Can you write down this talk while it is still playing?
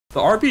The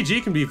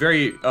RPG can be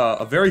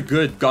a very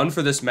good gun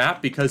for this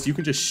map because you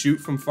can just shoot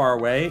from far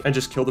away and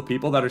just kill the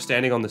people that are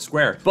standing on the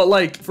square. But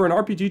like for an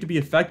RPG to be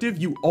effective,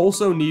 you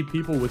also need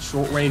people with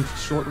short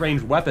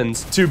range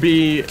weapons to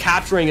be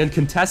capturing and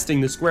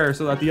contesting the square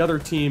so that the other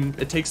team,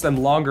 it takes them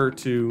longer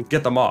to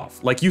get them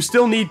off. Like you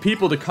still need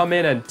people to come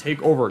in and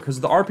take over because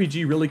the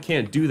RPG really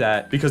can't do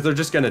that because they're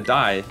just gonna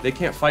die. They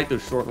can't fight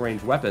those short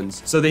range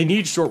weapons. So they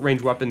need short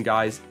range weapon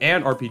guys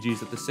and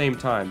RPGs at the same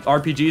time.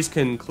 RPGs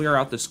can clear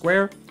out the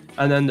square,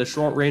 and then the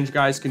short range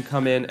guys can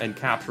come in and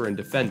capture and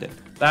defend it.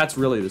 That's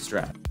really the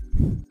strat.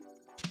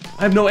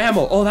 I have no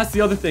ammo. Oh, that's the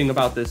other thing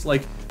about this.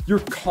 Like, you're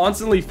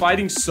constantly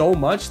fighting so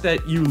much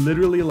that you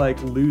literally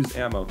like lose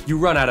ammo. You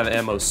run out of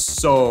ammo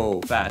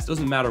so fast.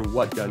 Doesn't matter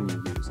what gun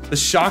you use. The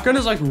shotgun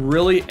is like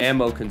really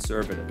ammo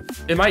conservative.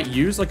 It might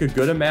use like a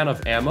good amount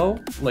of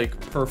ammo like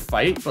per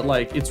fight, but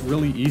like it's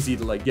really easy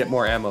to like get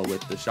more ammo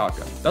with the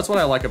shotgun. That's what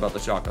I like about the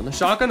shotgun. The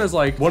shotgun is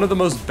like one of the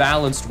most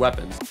balanced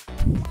weapons.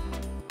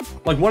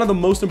 Like one of the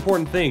most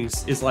important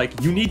things is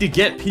like you need to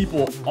get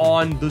people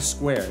on the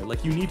square.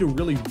 Like you need to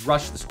really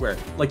rush the square.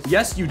 Like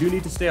yes, you do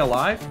need to stay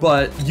alive,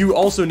 but you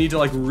also need to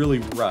like really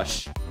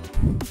rush.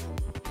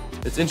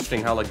 It's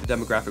interesting how like the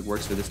demographic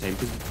works for this game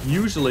because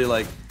usually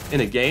like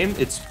in a game,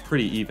 it's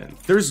pretty even.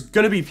 There's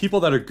gonna be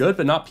people that are good,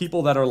 but not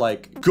people that are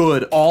like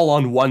good all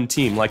on one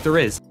team like there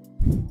is.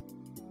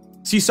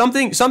 See,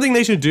 something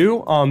they should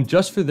do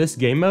just for this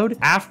game mode,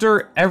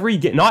 after every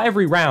game, not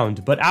every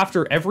round, but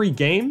after every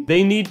game,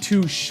 they need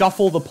to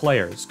shuffle the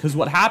players. Because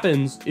what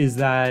happens is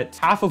that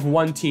half of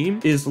one team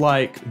is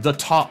like the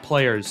top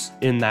players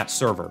in that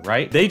server,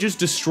 right? They just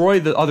destroy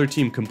the other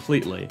team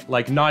completely,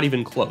 like not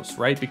even close,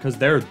 right? Because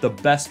they're the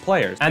best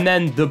players. And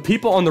then the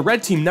people on the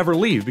red team never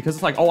leave because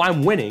it's like, oh,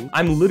 I'm winning.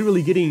 I'm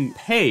literally getting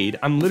paid.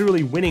 I'm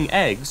literally winning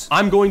eggs.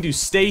 I'm going to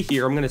stay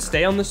here. I'm going to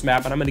stay on this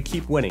map and I'm going to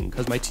keep winning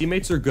because my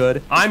teammates are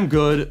good. I'm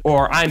good,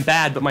 or I'm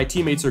bad, but my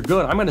teammates are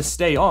good. I'm gonna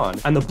stay on.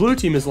 And the blue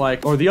team is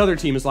like, or the other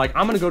team is like,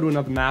 I'm gonna go to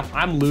another map.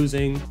 I'm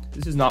losing.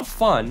 This is not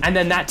fun. And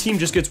then that team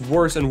just gets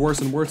worse and worse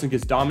and worse and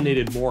gets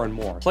dominated more and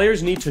more.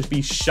 Players need to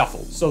be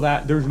shuffled so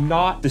that there's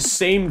not the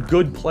same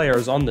good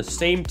players on the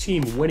same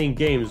team winning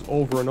games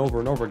over and over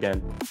and over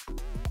again.